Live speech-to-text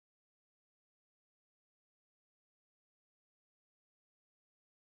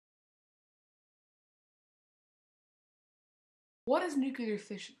What is nuclear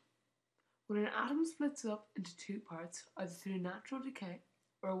fission? When an atom splits up into two parts, either through natural decay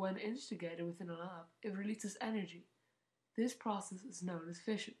or when instigated within a lab, it releases energy. This process is known as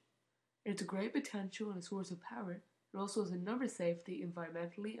fission. It has a great potential and a source of power. It also has a number of safety,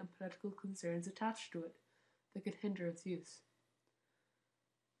 environmentally, and political concerns attached to it that could hinder its use.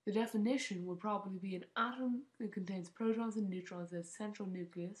 The definition would probably be an atom that contains protons and neutrons in its central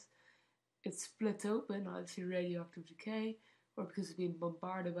nucleus. It splits open either through radioactive decay or because it's being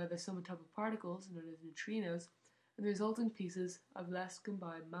bombarded by the some type of particles known as neutrinos, and the resulting pieces have less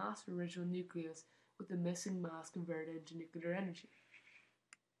combined mass or original nucleus with the missing mass converted into nuclear energy.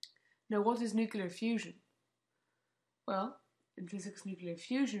 Now, what is nuclear fusion? Well, in physics, nuclear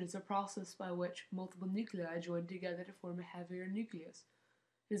fusion is a process by which multiple nuclei join together to form a heavier nucleus.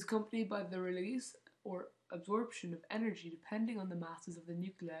 It is accompanied by the release or absorption of energy depending on the masses of the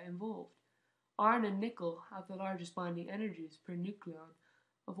nuclei involved. Iron and nickel have the largest binding energies per nucleon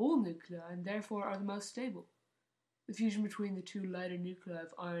of all nuclei and therefore are the most stable. The fusion between the two lighter nuclei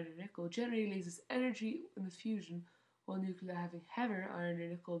of iron and nickel generally releases energy in the fusion, while nuclei having heavier iron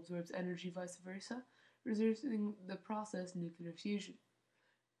and nickel absorbs energy vice versa, resulting in the process nuclear fusion.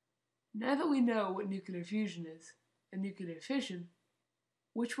 Now that we know what nuclear fusion is and nuclear fission,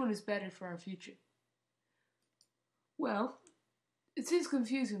 which one is better for our future? Well, it seems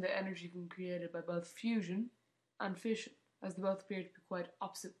confusing that energy can be created by both fusion and fission, as they both appear to be quite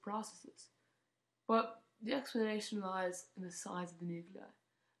opposite processes. But the explanation lies in the size of the nuclei.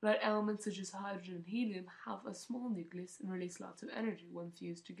 Light elements such as hydrogen and helium have a small nucleus and release lots of energy when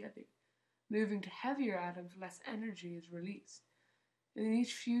fused together. Moving to heavier atoms, less energy is released. In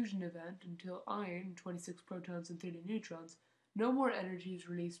each fusion event, until iron, 26 protons and 30 neutrons, no more energy is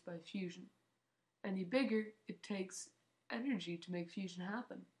released by fusion. Any bigger, it takes energy to make fusion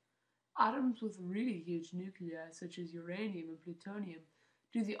happen. Atoms with really huge nuclei, such as uranium and plutonium,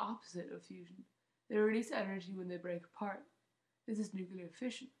 do the opposite of fusion. They release energy when they break apart. This is nuclear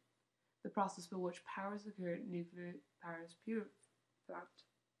fission, the process by which powers occur at nuclear powers plant.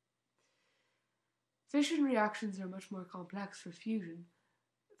 Fission reactions are much more complex for fusion.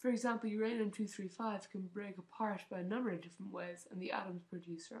 For example, uranium-235 can break apart by a number of different ways, and the atoms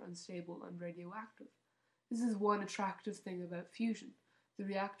produced are unstable and radioactive. This is one attractive thing about fusion. The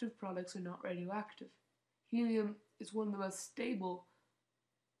reactive products are not radioactive. Helium is one of the most stable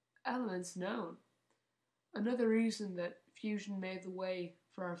elements known. Another reason that fusion made the way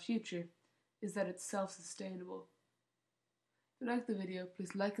for our future is that it's self-sustainable. If you like the video,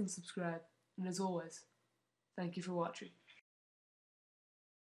 please like and subscribe, and as always, thank you for watching.